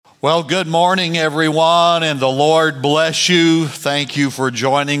Well, good morning, everyone, and the Lord bless you. Thank you for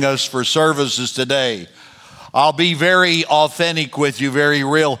joining us for services today. I'll be very authentic with you, very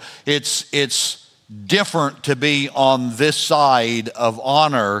real. It's different to be on this side of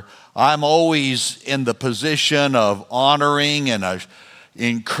honor. I'm always in the position of honoring and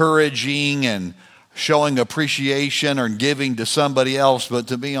encouraging and showing appreciation or giving to somebody else, but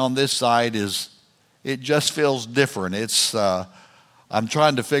to be on this side it just feels different. I'm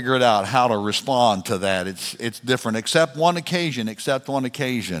trying to figure it out how to respond to that. It's different, except one occasion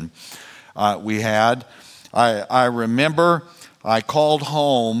we had. I remember I called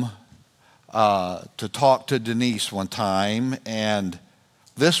home to talk to Denise one time, and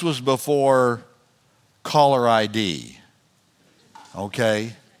this was before caller ID,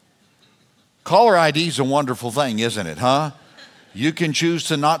 okay? Caller ID is a wonderful thing, isn't it, huh? You can choose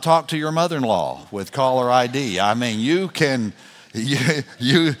to not talk to your mother-in-law with caller ID. I mean, it can help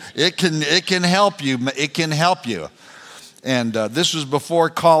you. It can help you. And this was before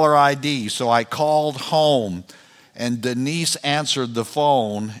caller ID, so I called home, and Denise answered the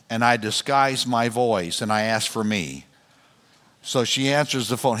phone, and I disguised my voice, and I asked for me. So she answers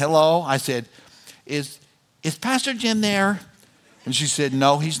the phone. Hello, I said, is Pastor Jim there? And she said,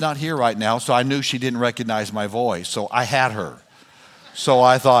 no, he's not here right now. So I knew she didn't recognize my voice, so I had her. So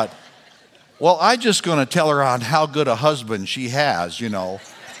I thought, well, I'm just going to tell her on how good a husband she has, you know.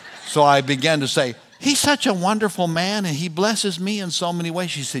 So I began to say, he's such a wonderful man, and he blesses me in so many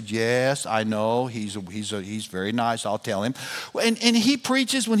ways. She said, yes, I know. He's very nice. I'll tell him. And he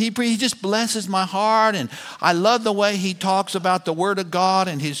preaches. When he preaches, he just blesses my heart, and I love the way he talks about the Word of God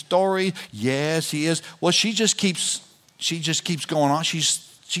and his story. Yes, he is. Well, she just keeps going on. She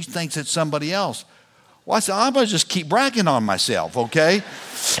thinks it's somebody else. Well, I said, I'm going to just keep bragging on myself, okay?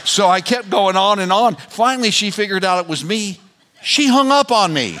 So I kept going on and on. Finally, she figured out it was me. She hung up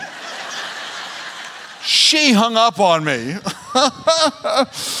on me. She hung up on me.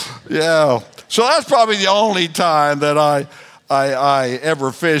 Yeah. So that's probably the only time that I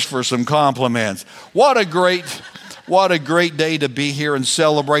ever fish for some compliments. What a great day to be here and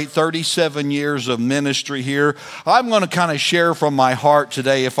celebrate 37 years of ministry here. I'm going to kind of share from my heart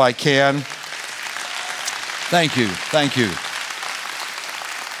today if I can. Thank you.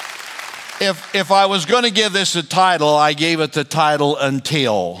 If I was going to give this a title, I gave it the title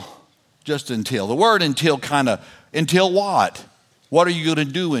Until. Just until. The word until until what? What are you going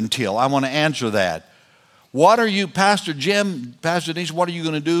to do until? I want to answer that. What are you, Pastor Jim, Pastor Denise, what are you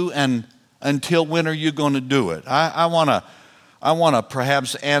going to do, and until when are you going to do it? I want to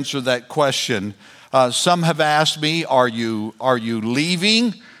perhaps answer that question. Some have asked me, are you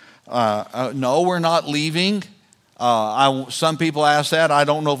leaving? No, we're not leaving. Some people ask that. I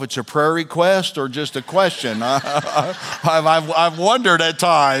don't know if it's a prayer request or just a question. I've wondered at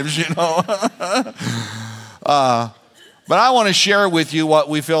times, you know. But I want to share with you what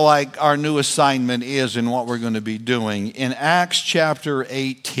we feel like our new assignment is and what we're going to be doing. In Acts chapter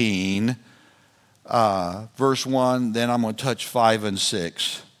 18, verse 1, then I'm going to touch 5 and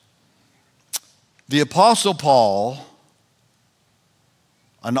 6. The Apostle Paul,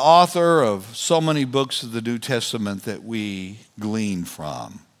 an author of so many books of the New Testament that we glean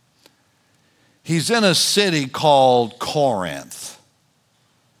from. He's in a city called Corinth.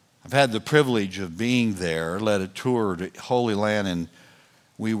 I've had the privilege of being there, led a tour to Holy Land, and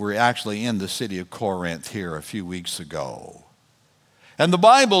we were actually in the city of Corinth here a few weeks ago. And the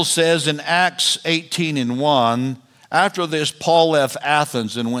Bible says in Acts 18 and 1, after this, Paul left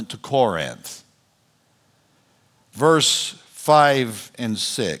Athens and went to Corinth. Verse 5 and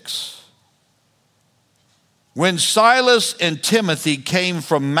 6. When Silas and Timothy came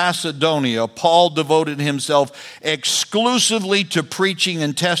from Macedonia, Paul devoted himself exclusively to preaching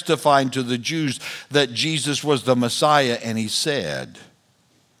and testifying to the Jews that Jesus was the Messiah. And he said,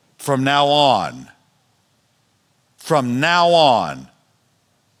 from now on,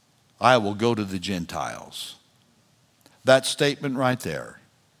 I will go to the Gentiles. That statement right there.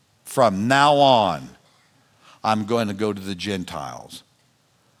 From now on, I'm going to go to the Gentiles.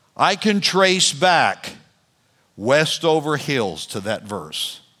 I can trace back Westoverhills to that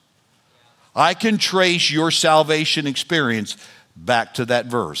verse. I can trace your salvation experience back to that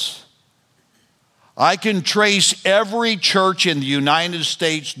verse. I can trace every church in the United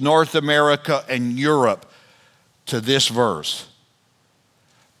States, North America, and Europe to this verse.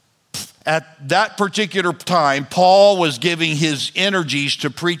 At that particular time, Paul was giving his energies to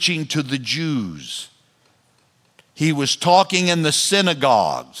preaching to the Jews. He was talking in the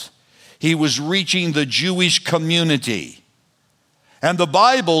synagogues. He was reaching the Jewish community. And the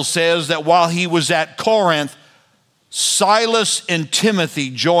Bible says that while he was at Corinth, Silas and Timothy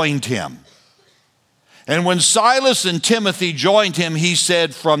joined him. And when Silas and Timothy joined him, he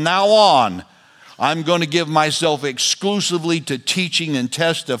said, from now on, I'm going to give myself exclusively to teaching and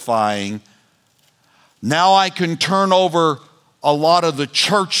testifying. Now I can turn over a lot of the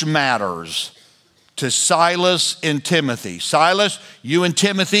church matters to Silas and Timothy. Silas, you and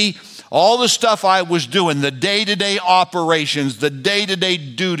Timothy, all the stuff I was doing, the day-to-day operations, the day-to-day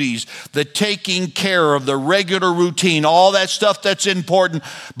duties, the taking care of the regular routine, all that stuff that's important,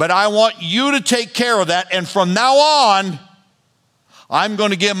 but I want you to take care of that. And from now on, I'm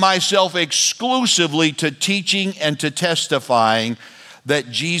going to give myself exclusively to teaching and to testifying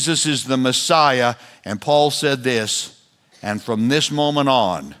that Jesus is the Messiah. And Paul said this, and from this moment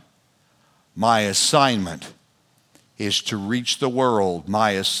on, my assignment is to reach the world.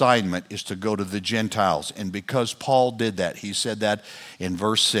 My assignment is to go to the Gentiles. And because Paul did that, he said that in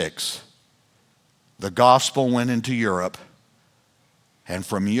verse 6, the gospel went into Europe, and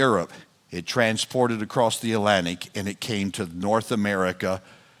from Europe it transported across the Atlantic, and it came to North America,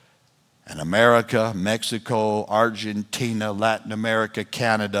 and America, Mexico, Argentina, Latin America,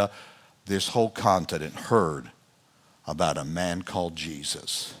 Canada, this whole continent heard about a man called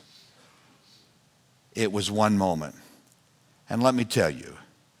Jesus. It was one moment. And let me tell you,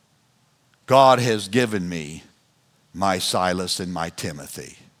 God has given me my Silas and my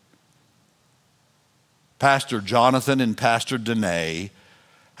Timothy. Pastor Jonathan and Pastor Danae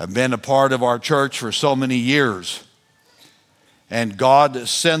have been a part of our church for so many years. And God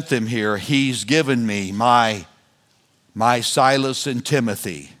sent them here. He's given me my Silas and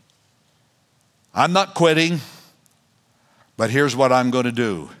Timothy. I'm not quitting, but here's what I'm going to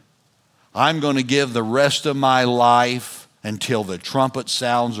do. I'm going to give the rest of my life until the trumpet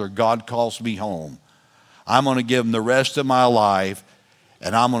sounds or God calls me home. I'm going to give them the rest of my life,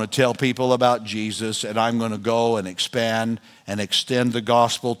 and I'm going to tell people about Jesus, and I'm going to go and expand and extend the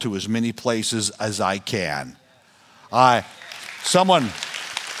gospel to as many places as I can. Someone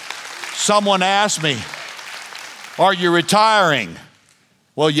asked me, are you retiring?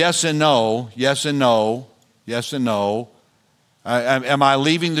 Well, yes and no, yes and no, yes and no. Am I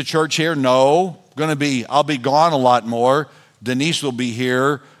leaving the church here? No. I'll be gone a lot more. Denise will be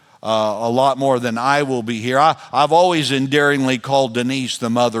here a lot more than I will be here. I've always endearingly called Denise the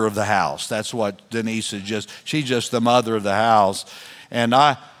mother of the house. That's what Denise is she's just the mother of the house. And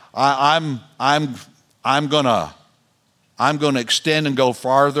I'm gonna extend and go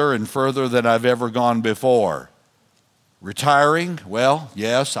farther and further than I've ever gone before. Retiring? Well,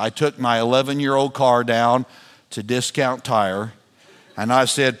 yes, I took my 11-year-old car down to Discount Tire, and I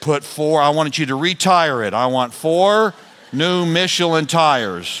said, I wanted you to retire it. I want 4 new Michelin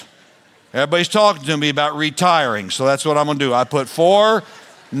tires. Everybody's talking to me about retiring, so that's what I'm going to do. I put 4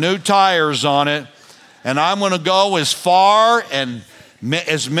 new tires on it, and I'm going to go as far and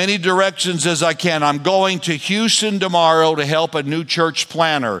as many directions as I can. I'm going to Houston tomorrow to help a new church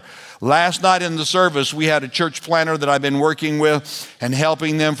planner. Last night in the service, we had a church planner that I've been working with and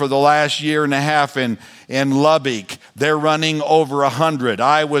helping them for the last year and a half in Lubbock. They're running over 100.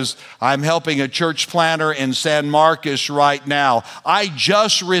 I'm helping a church planner in San Marcos right now. I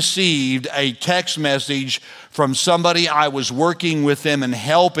just received a text message from somebody. I was working with them and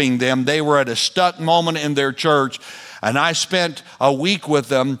helping them. They were at a stuck moment in their church, and I spent a week with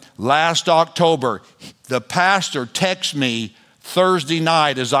them last October. The pastor texted me Thursday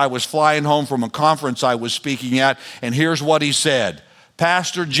night as I was flying home from a conference I was speaking at, and here's what he said.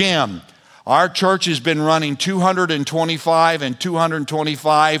 Pastor Jim, our church has been running 225 and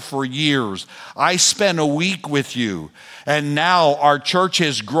 225 for years. I spent a week with you, and now our church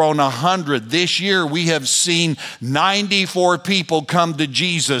has grown 100. This year we have seen 94 people come to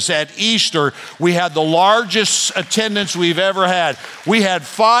Jesus. At Easter, we had the largest attendance we've ever had. We had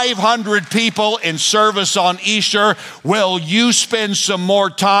 500 people in service on Easter. Will you spend some more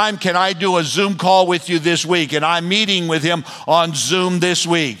time? Can I do a Zoom call with you this week? And I'm meeting with him on Zoom this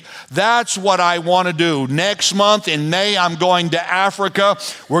week. That's what I want to do. Next month in May, I'm going to Africa.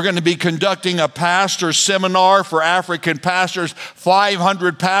 We're going to be conducting a pastor seminar for African pastors.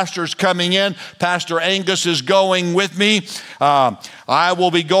 500 pastors coming in. Pastor Angus is going with me. I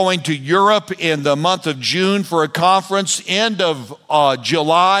will be going to Europe in the month of June for a conference. End of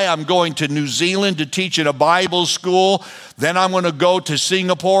July, I'm going to New Zealand to teach in a Bible school. Then I'm going to go to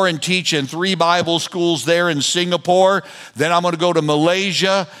Singapore and teach in 3 Bible schools there in Singapore. Then I'm going to go to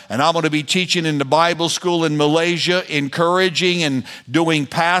Malaysia, and I'm going to be teaching in the Bible school in Malaysia, encouraging and doing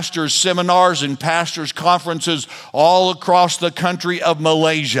pastors' seminars and pastors' conferences all across the country of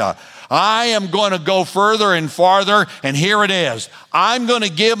Malaysia. I am going to go further and farther, and here it is. I'm going to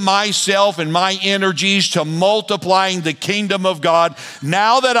give myself and my energies to multiplying the kingdom of God.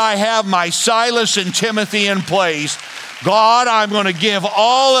 Now that I have my Silas and Timothy in place, God, I'm going to give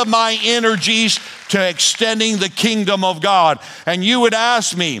all of my energies to extending the kingdom of God. And you would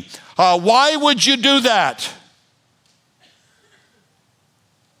ask me, why would you do that?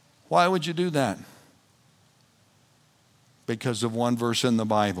 Why would you do that? Because of one verse in the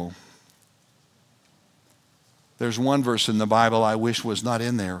Bible. There's one verse in the Bible I wish was not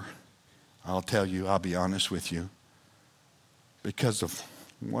in there. I'll tell you, I'll be honest with you. Because of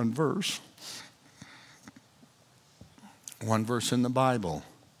one verse. One verse in the Bible.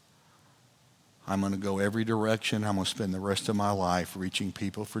 I'm going to go every direction. I'm going to spend the rest of my life reaching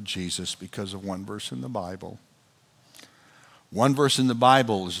people for Jesus because of one verse in the Bible. One verse in the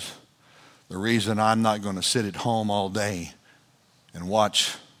Bible is the reason I'm not going to sit at home all day and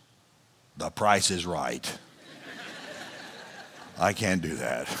watch The Price is Right. I can't do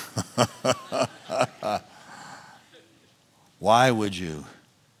that. Why would you?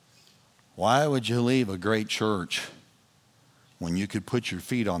 Why would you leave a great church when you could put your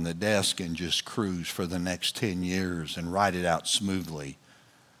feet on the desk and just cruise for the next 10 years and ride it out smoothly?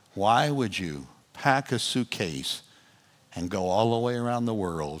 Why would you pack a suitcase and go all the way around the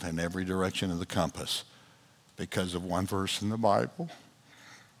world in every direction of the compass because of one verse in the Bible?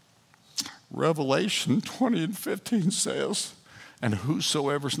 Revelation 20:15 says, and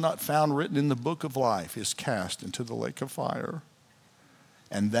whosoever is not found written in the book of life is cast into the lake of fire.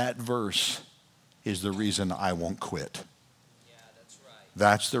 And that verse is the reason I won't quit. Yeah, that's right.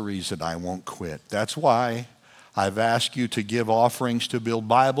 That's the reason I won't quit. That's why I've asked you to give offerings to build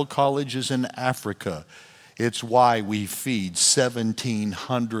Bible colleges in Africa. It's why we feed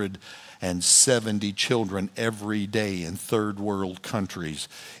 1,770 children every day in third world countries.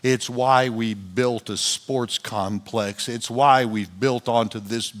 It's why we built a sports complex. It's why we've built onto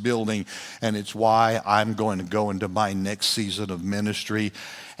this building. And it's why I'm going to go into my next season of ministry.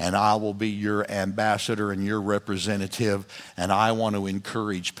 And I will be your ambassador and your representative. And I want to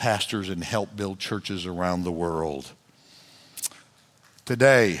encourage pastors and help build churches around the world.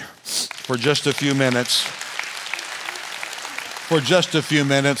 Today, for just a few minutes,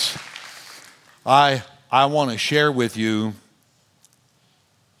 I want to share with you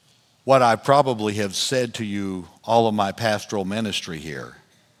what I probably have said to you all of my pastoral ministry here.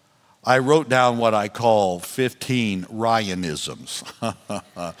 I wrote down what I call 15 Ryanisms.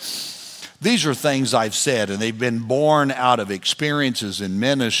 These are things I've said, and they've been born out of experiences in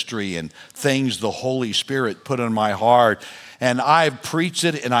ministry and things the Holy Spirit put in my heart. And I've preached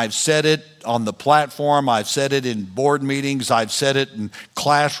it and I've said it on the platform. I've said it in board meetings. I've said it in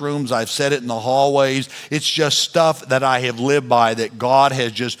classrooms. I've said it in the hallways. It's just stuff that I have lived by that God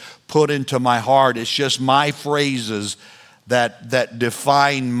has just put into my heart. It's just my phrases that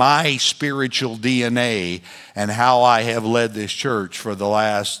define my spiritual DNA and how I have led this church for the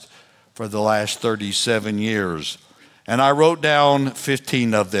last 37 years. And I wrote down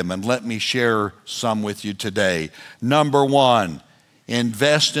 15 of them, and let me share some with you today. Number one,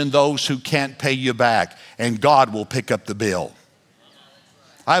 invest in those who can't pay you back, and God will pick up the bill.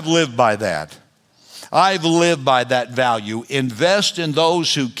 I've lived by that. I've lived by that value. Invest in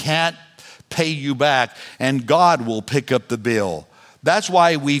those who can't pay you back, and God will pick up the bill. That's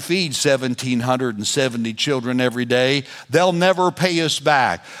why we feed 1,770 children every day. They'll never pay us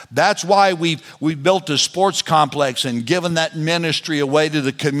back. That's why we've built a sports complex and given that ministry away to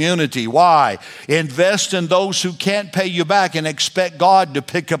the community. Why? Invest in those who can't pay you back and expect God to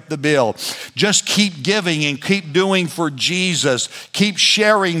pick up the bill. Just keep giving and keep doing for Jesus. Keep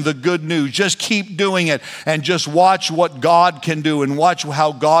sharing the good news. Just keep doing it and just watch what God can do and watch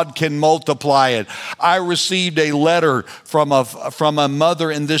how God can multiply it. I received a letter from a mother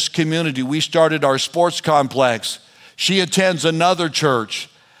in this community. We started our sports complex. She attends another church,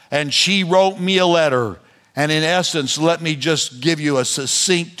 and she wrote me a letter. And in essence, let me just give you a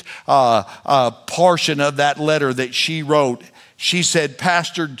succinct portion of that letter that she wrote. She said,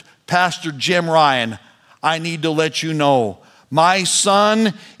 Pastor Jim Ryan, I need to let you know, my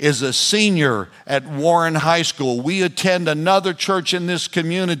son is a senior at Warren High School. We attend another church in this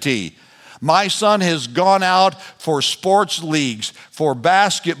community. My son has gone out for sports leagues, for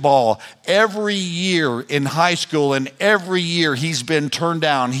basketball every year in high school, and every year he's been turned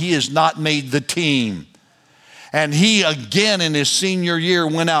down. He has not made the team. And he, again, in his senior year,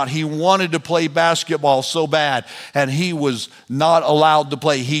 went out. He wanted to play basketball so bad, and he was not allowed to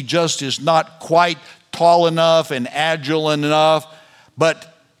play. He just is not quite tall enough and agile enough.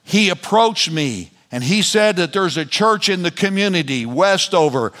 But he approached me, And he said that there's a church in the community,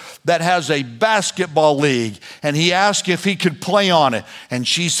 Westover, that has a basketball league. And he asked if he could play on it. And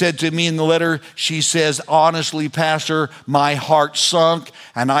she said to me in the letter, she says, honestly, Pastor, my heart sunk.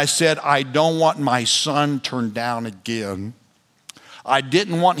 And I said, I don't want my son turned down again. I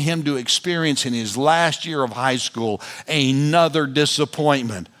didn't want him to experience in his last year of high school another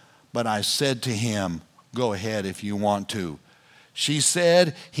disappointment. But I said to him, go ahead if you want to. She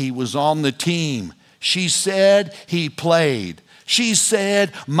said he was on the team. She said he played. She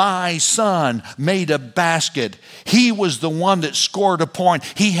said my son made a basket. He was the one that scored a point.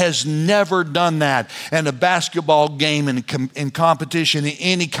 He has never done that in a basketball game, in competition, in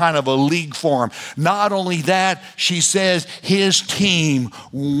any kind of a league form. Not only that, she says his team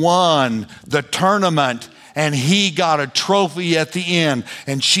won the tournament and he got a trophy at the end.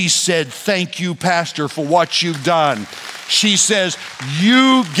 And she said, thank you, Pastor, for what you've done. She says,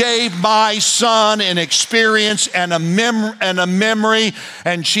 you gave my son an experience and a memory.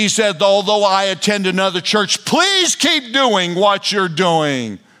 And she said, although I attend another church, please keep doing what you're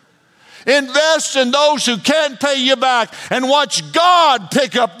doing. Invest in those who can't pay you back and watch God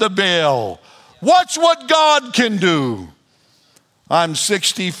pick up the bill. Watch what God can do. I'm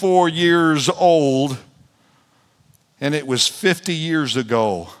 64 years old. And it was 50 years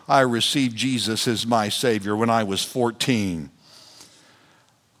ago I received Jesus as my Savior when I was 14.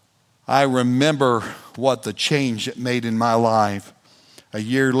 I remember what the change it made in my life. A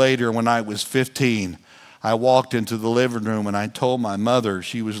year later, when I was 15, I walked into the living room and I told my mother,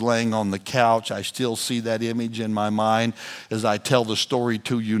 she was laying on the couch. I still see that image in my mind as I tell the story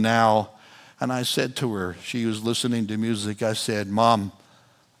to you now. And I said to her, she was listening to music, I said, Mom,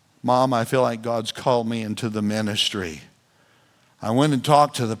 I feel like God's called me into the ministry. I went and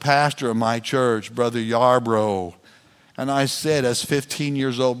talked to the pastor of my church, Brother Yarbrough. And I said, as 15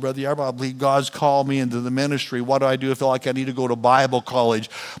 years old, Brother Yarbrough, I believe God's called me into the ministry. What do? I feel like I need to go to Bible college.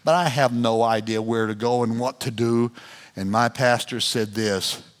 But I have no idea where to go and what to do. And my pastor said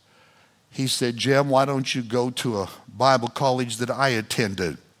this. He said, Jim, why don't you go to a Bible college that I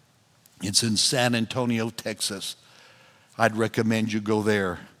attended? It's in San Antonio, Texas. I'd recommend you go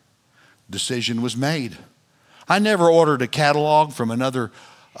there. Decision was made. I never ordered a catalog from another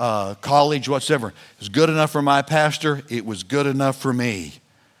college whatsoever. It was good enough for my pastor. It was good enough for me.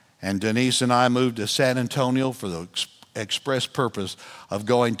 And Denise and I moved to San Antonio for the express purpose of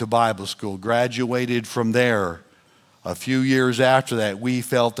going to Bible school. Graduated from there. A few years after that, we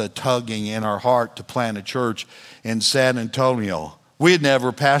felt a tugging in our heart to plant a church in San Antonio. We had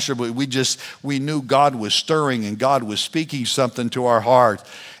never pastored, but we knew God was stirring and God was speaking something to our heart.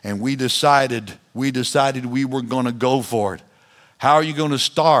 And we decided we were going to go for it. How are you going to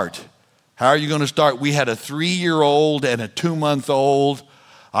start? How are you going to start? We had a 3-year-old and a 2-month-old.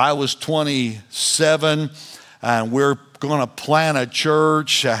 I was 27, and we're going to plant a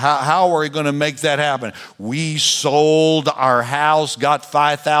church. How are we going to make that happen? We sold our house, got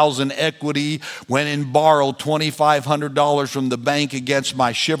 $5,000 equity, went and borrowed $2,500 from the bank against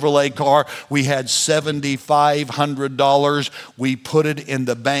my Chevrolet car. We had $7,500. We put it in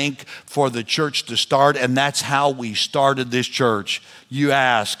the bank for the church to start, and that's how we started this church. You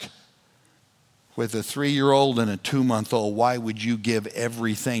ask, with a 3-year-old and a 2-month-old, why would you give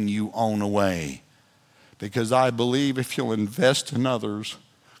everything you own away? Because I believe if you'll invest in others,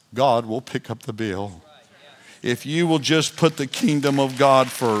 God will pick up the bill. If you will just put the kingdom of God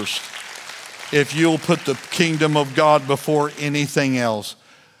first, if you'll put the kingdom of God before anything else,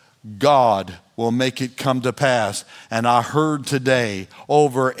 God will make it come to pass. And I heard today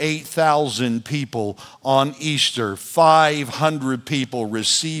over 8,000 people on Easter, 500 people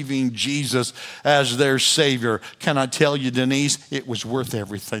receiving Jesus as their Savior. Can I tell you, Denise, it was worth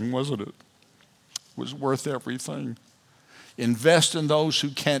everything, wasn't it? Was worth everything. Invest in those who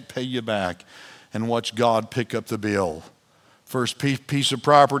can't pay you back and watch God pick up the bill. First piece of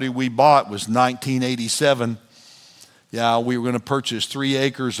property we bought was 1987. Yeah, we were going to purchase 3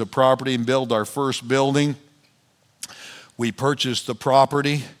 acres of property and build our first building. We purchased the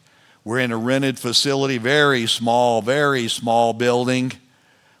property. We're in a rented facility, very small building.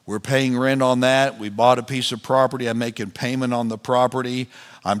 We're paying rent on that. We bought a piece of property. I'm making payment on the property.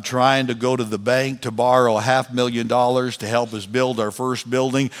 I'm trying to go to the bank to borrow $500,000 to help us build our first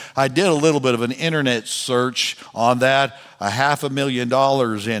building. I did a little bit of an internet search on that.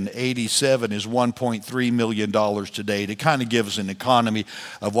 $500,000 in 87 is $1.3 million today, to kind of give us an economy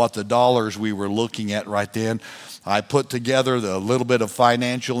of what the dollars we were looking at right then. I put together the little bit of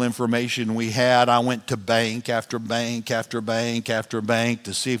financial information we had. I went to bank after bank after bank after bank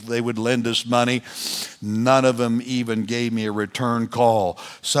to see if they would lend us money. None of them even gave me a return call.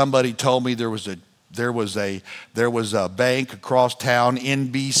 Somebody told me there was a There was a bank across town,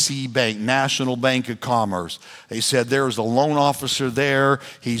 NBC Bank, National Bank of Commerce. They said there was a loan officer there.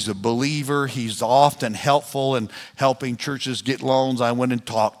 He's a believer. He's often helpful in helping churches get loans. I went and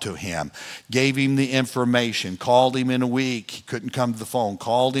talked to him, gave him the information, called him in a week. He couldn't come to the phone.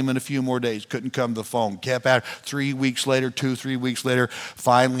 Called him in a few more days, couldn't come to the phone. Kept at it. 3 weeks later, 3 weeks later,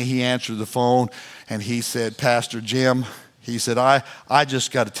 finally he answered the phone and he said, Pastor Jim, he said, I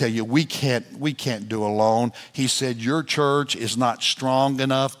just got to tell you, we can't do a loan. He said, your church is not strong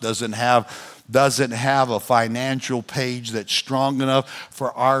enough, doesn't have a financial page that's strong enough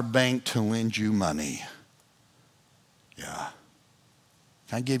for our bank to lend you money. Yeah.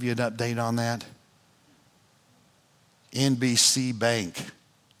 Can I give you an update on that? NBC Bank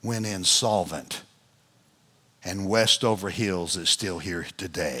went insolvent, and Westoverhills is still here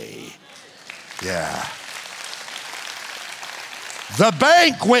today. Yeah. The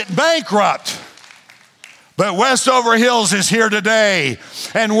bank went bankrupt, but Westoverhills is here today,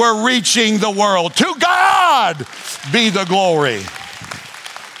 and we're reaching the world. To God be the glory.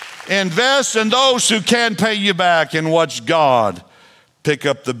 Invest in those who can pay you back and watch God pick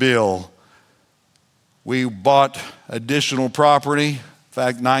up the bill. We bought additional property. In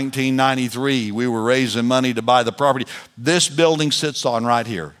fact, 1993, we were raising money to buy the property this building sits on right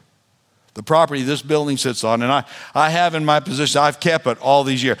here. The property this building sits on, and I have in my possession, I've kept it all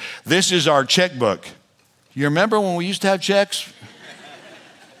these years. This is our checkbook. You remember when we used to have checks?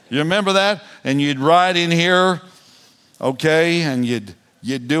 You remember that? And you'd write in here, okay, and you'd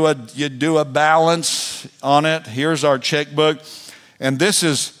do a balance on it. Here's our checkbook. And this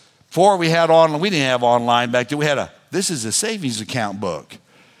is, before we didn't have online back then. This is a savings account book.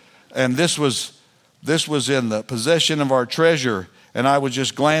 And this was in the possession of our treasurer. And I was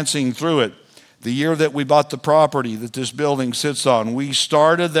just glancing through it. The year that we bought the property that this building sits on, we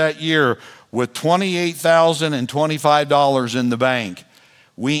started that year with $28,025 in the bank.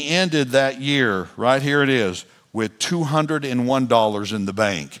 We ended that year, right here it is, with $201 in the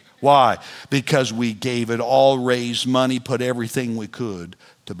bank. Why? Because we gave it all, raised money, put everything we could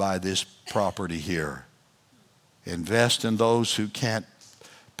to buy this property here. Invest in those who can't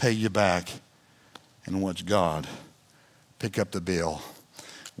pay you back and watch God pick up the bill.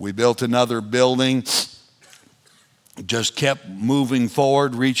 We built another building, just kept moving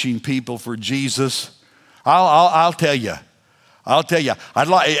forward, reaching people for Jesus. I'll tell you.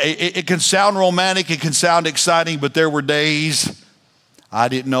 It can sound romantic, it can sound exciting, but there were days I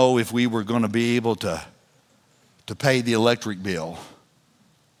didn't know if we were going to be able to pay the electric bill.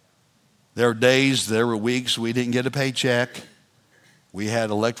 There were days, there were weeks we didn't get a paycheck. We had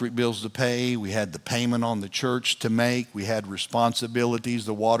electric bills to pay. We had the payment on the church to make. We had responsibilities,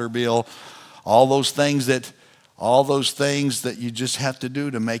 the water bill, all those things that you just have to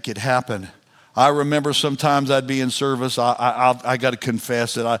do to make it happen. I remember sometimes I'd be in service. I got to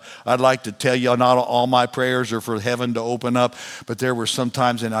confess that I'd like to tell you not all my prayers are for heaven to open up, but there were some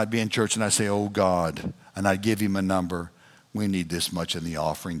times and I'd be in church and I'd say, oh God, and I'd give him a number. We need this much in the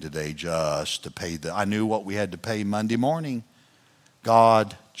offering today just to pay I knew what we had to pay Monday morning.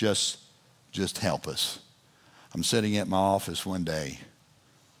 God, just help us. I'm sitting at my office one day,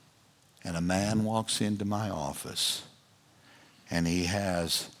 and a man walks into my office, and he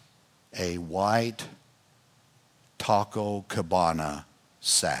has a white Taco Cabana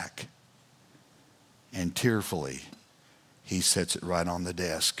sack. And tearfully, he sets it right on the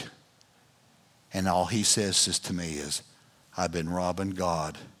desk. And all he says to me is, I've been robbing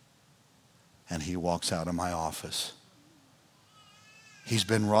God. And he walks out of my office. He's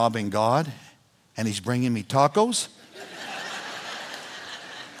been robbing God, and he's bringing me tacos?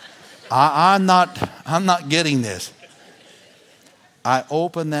 I'm not getting this. I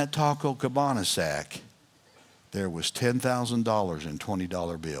opened that Taco Cabana sack. There was $10,000 in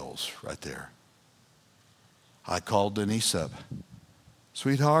 $20 bills right there. I called Denise up.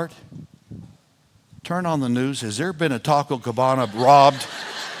 Sweetheart, turn on the news. Has there been a Taco Cabana robbed?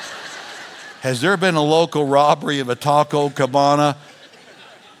 Has there been a local robbery of a Taco Cabana?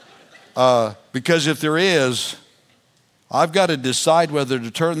 Because if there is, I've got to decide whether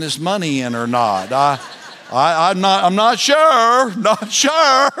to turn this money in or not. I'm not sure.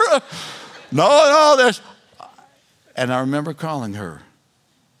 No, there's. And I remember calling her.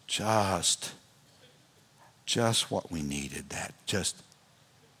 Just what we needed.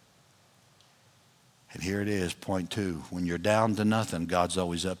 And here it is, point 2. When you're down to nothing, God's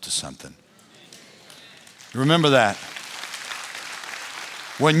always up to something. Remember that.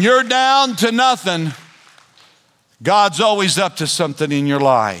 When you're down to nothing, God's always up to something in your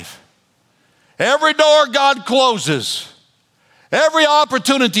life. Every door God closes, Every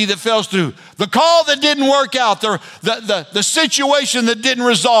opportunity that fell through, the call that didn't work out, the situation that didn't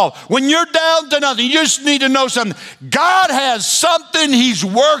resolve. When you're down to nothing, you just need to know something. God has something He's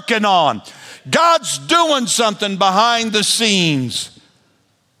working on. God's doing something behind the scenes.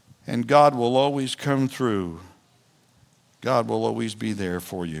 And God will always come through. God will always be there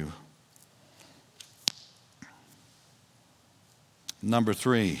for you. Number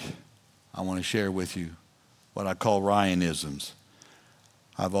 3, I want to share with you what I call Ryanisms.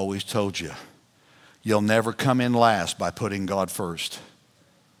 I've always told you, you'll never come in last by putting God first.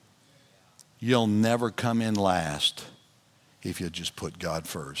 You'll never come in last if you just put God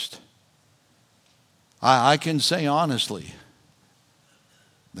first. I can say honestly,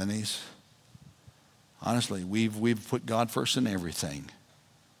 Denise, honestly, we've put God first in everything.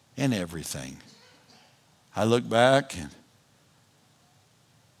 In everything. I look back and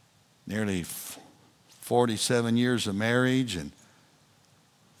nearly 47 years of marriage and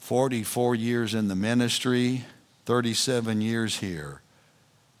 44 years in the ministry, 37 years here.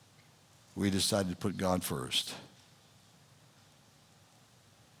 We decided to put God first.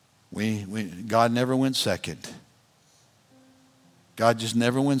 God never went second. God just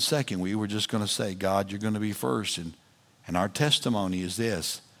never went second. We were just going to say, God, you're going to be first. And our testimony is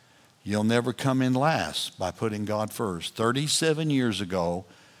this. You'll never come in last by putting God first. 37 years ago,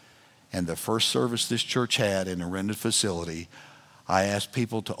 and the first service this church had in a rented facility, I asked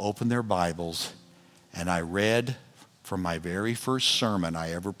people to open their Bibles, and I read from my very first sermon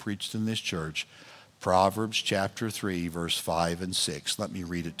I ever preached in this church, Proverbs chapter 3, verse 5 and 6. Let me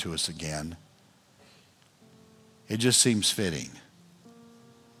read it to us again. It just seems fitting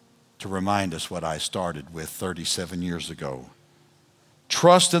to remind us what I started with 37 years ago.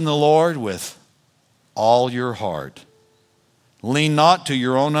 Trust in the Lord with all your heart. Lean not to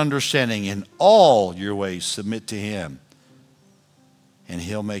your own understanding. In all your ways submit to Him, and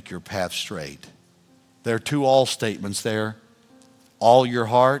He'll make your path straight. There are 2 all statements there. All your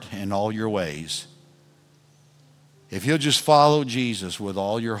heart and all your ways. If you'll just follow Jesus with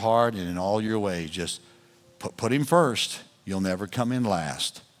all your heart and in all your ways, just put Him first, you'll never come in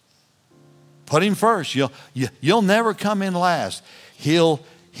last. Put Him first. You'll never come in last. He'll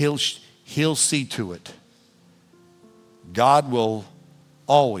see to it. God will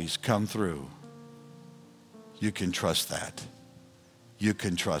always come through. You can trust that. You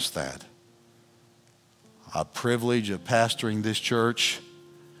can trust that. A privilege of pastoring this church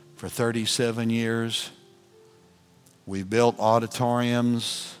for 37 years. We built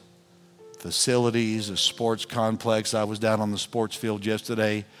auditoriums, facilities, a sports complex. I was down on the sports field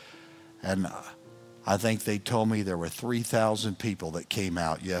yesterday, and I think they told me there were 3,000 people that came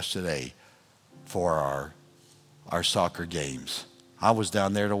out yesterday for our soccer games. I was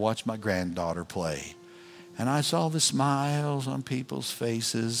down there to watch my granddaughter play. And I saw the smiles on people's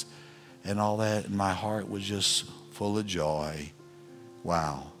faces and all that, and my heart was just full of joy.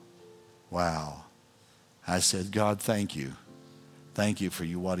 Wow. Wow. I said, God, thank you. Thank you for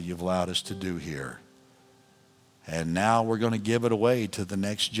what you've allowed us to do here. And now we're going to give it away to the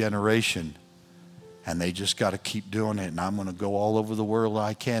next generation. And they just got to keep doing it. And I'm going to go all over the world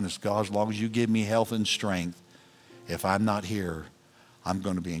I can. As long as you give me health and strength. If I'm not here, I'm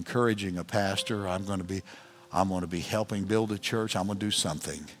going to be encouraging a pastor. I'm going to be helping build a church. I'm going to do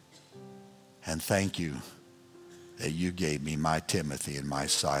something. And thank you that you gave me my Timothy and my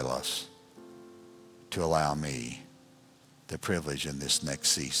Silas to allow me the privilege in this next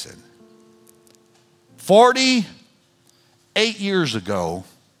season. 48 years ago,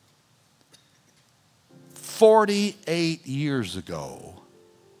 48 years ago,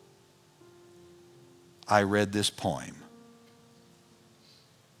 I read this poem.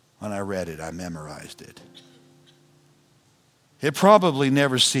 When I read it, I memorized it. It probably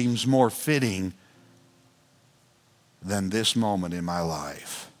never seems more fitting than this moment in my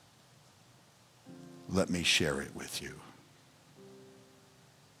life. Let me share it with you.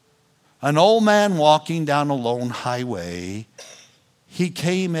 An old man walking down a lone highway, he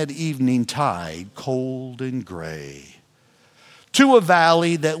came at evening tide, cold and gray, to a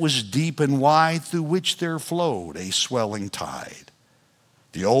valley that was deep and wide, through which there flowed a swelling tide.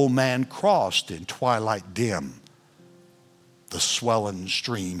 The old man crossed in twilight dim. The swelling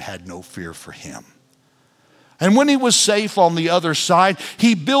stream had no fear for him. And when he was safe on the other side,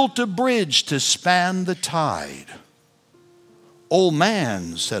 he built a bridge to span the tide. "Old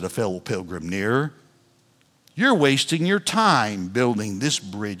man," said a fellow pilgrim near, "you're wasting your time building this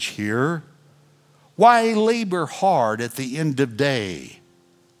bridge here. Why labor hard at the end of day?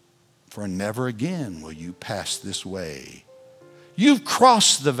 For never again will you pass this way. You've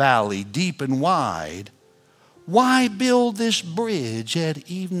crossed the valley deep and wide. Why build this bridge at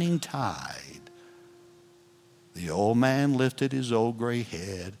evening tide? The old man lifted his old gray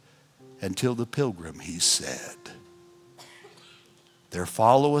head, and till the pilgrim he said, there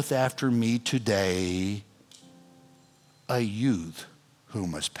followeth after me today a youth who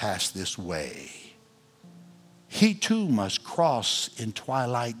must pass this way. He too must cross in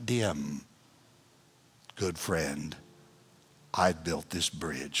twilight dim. Good friend, I've built this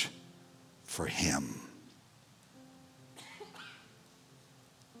bridge for him.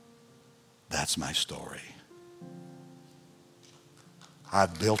 That's my story.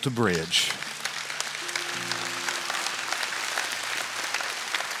 I've built a bridge.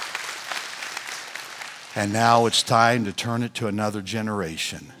 And now it's time to turn it to another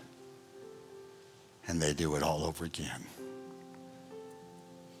generation. And they do it all over again.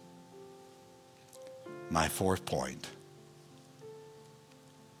 My fourth point.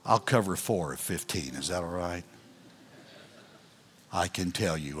 I'll cover 4 of 15. Is that all right? I can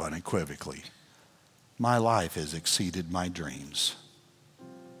tell you unequivocally, my life has exceeded my dreams.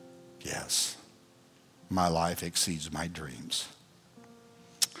 Yes, my life exceeds my dreams.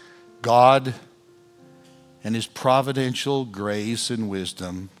 God, in his providential grace and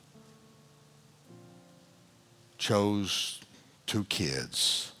wisdom, chose 2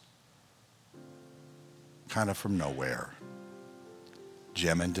 kids, kind of from nowhere,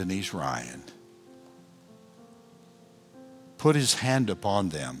 Jim and Denise Ryan. Put his hand upon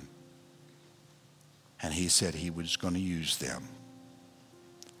them, and he said he was going to use them.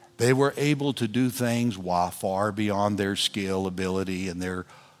 They were able to do things far beyond their skill, ability, and their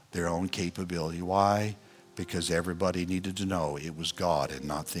own capability. Why? Because everybody needed to know it was God and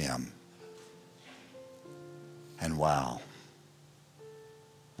not them. And wow,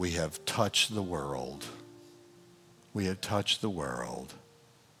 we have touched the world. We have touched the world.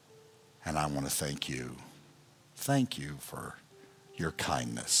 And I want to thank you. Thank you for your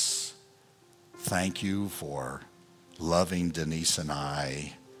kindness. Thank you for loving Denise and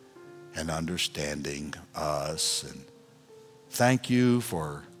I and understanding us. And thank you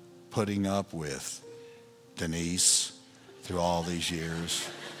for putting up with Denise through all these years.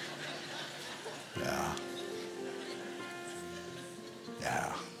 Yeah.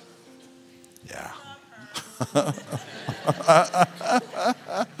 Yeah. Yeah.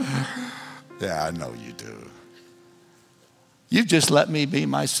 Yeah, I know you do. You've just let me be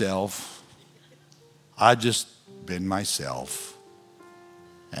myself. I've just been myself.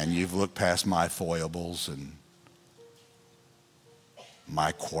 And you've looked past my foibles and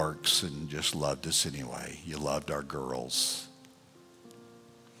my quirks and just loved us anyway. You loved our girls.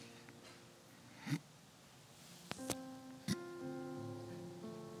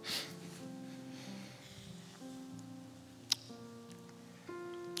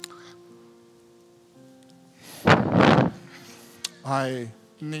 I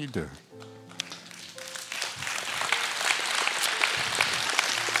need to.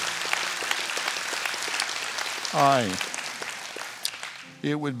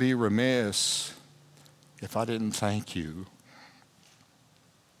 It would be remiss if I didn't thank you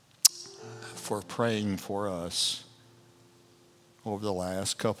for praying for us over the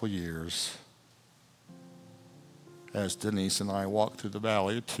last couple years as Denise and I walked through the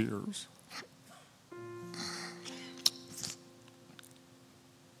valley of tears.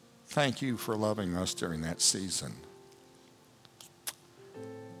 Thank you for loving us during that season.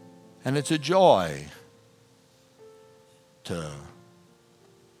 And it's a joy to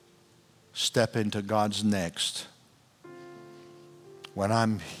step into God's next. When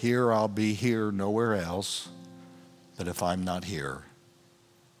I'm here, I'll be here, nowhere else. But if I'm not here,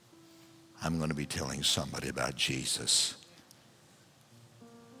 I'm going to be telling somebody about Jesus.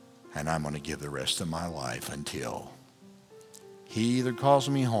 And I'm going to give the rest of my life until he either calls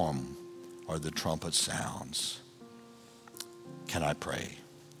me home or the trumpet sounds. Can I pray?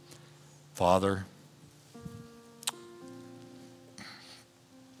 Father,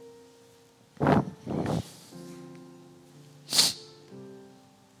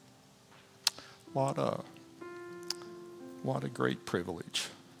 what a great privilege.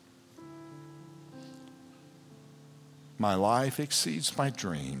 My life exceeds my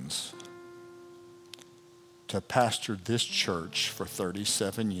dreams. To pastor this church for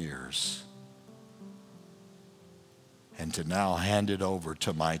 37 years and to now hand it over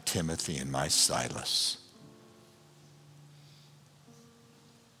to my Timothy and my Silas.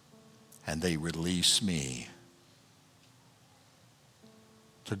 And they release me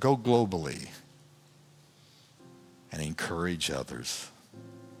to go globally and encourage others.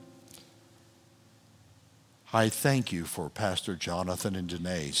 I thank you for Pastor Jonathan and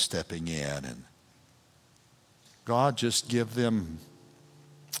Danae stepping in and God, just give them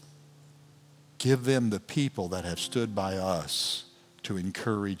the people that have stood by us to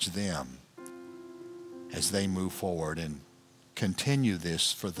encourage them as they move forward, and continue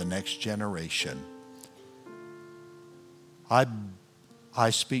this for the next generation. I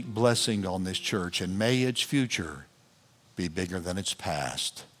speak blessing on this church, and may its future be bigger than its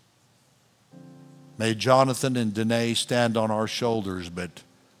past. May Jonathan and Danae stand on our shoulders, but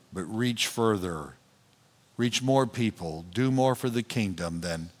reach further, reach more people, do more for the kingdom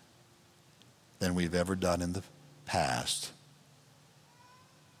than we've ever done in the past.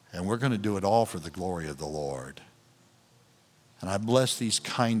 And we're going to do it all for the glory of the Lord. And I bless these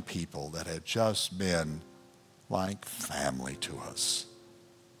kind people that have just been like family to us.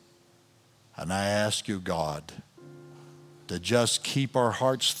 And I ask you, God, to just keep our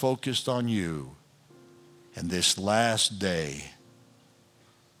hearts focused on you in this last day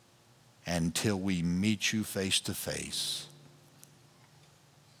until we meet you face to face.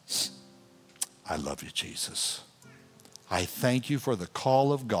 I love you, Jesus. I thank you for the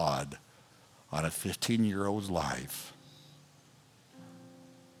call of God on a 15-year-old's life,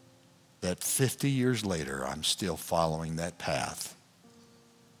 that 50 years later, I'm still following that path,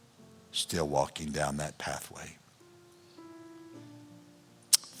 still walking down that pathway.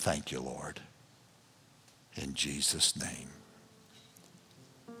 Thank you, Lord. In Jesus' name,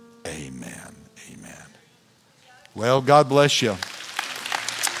 amen, amen. Well, God bless you.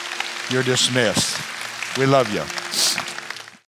 You're dismissed. We love you.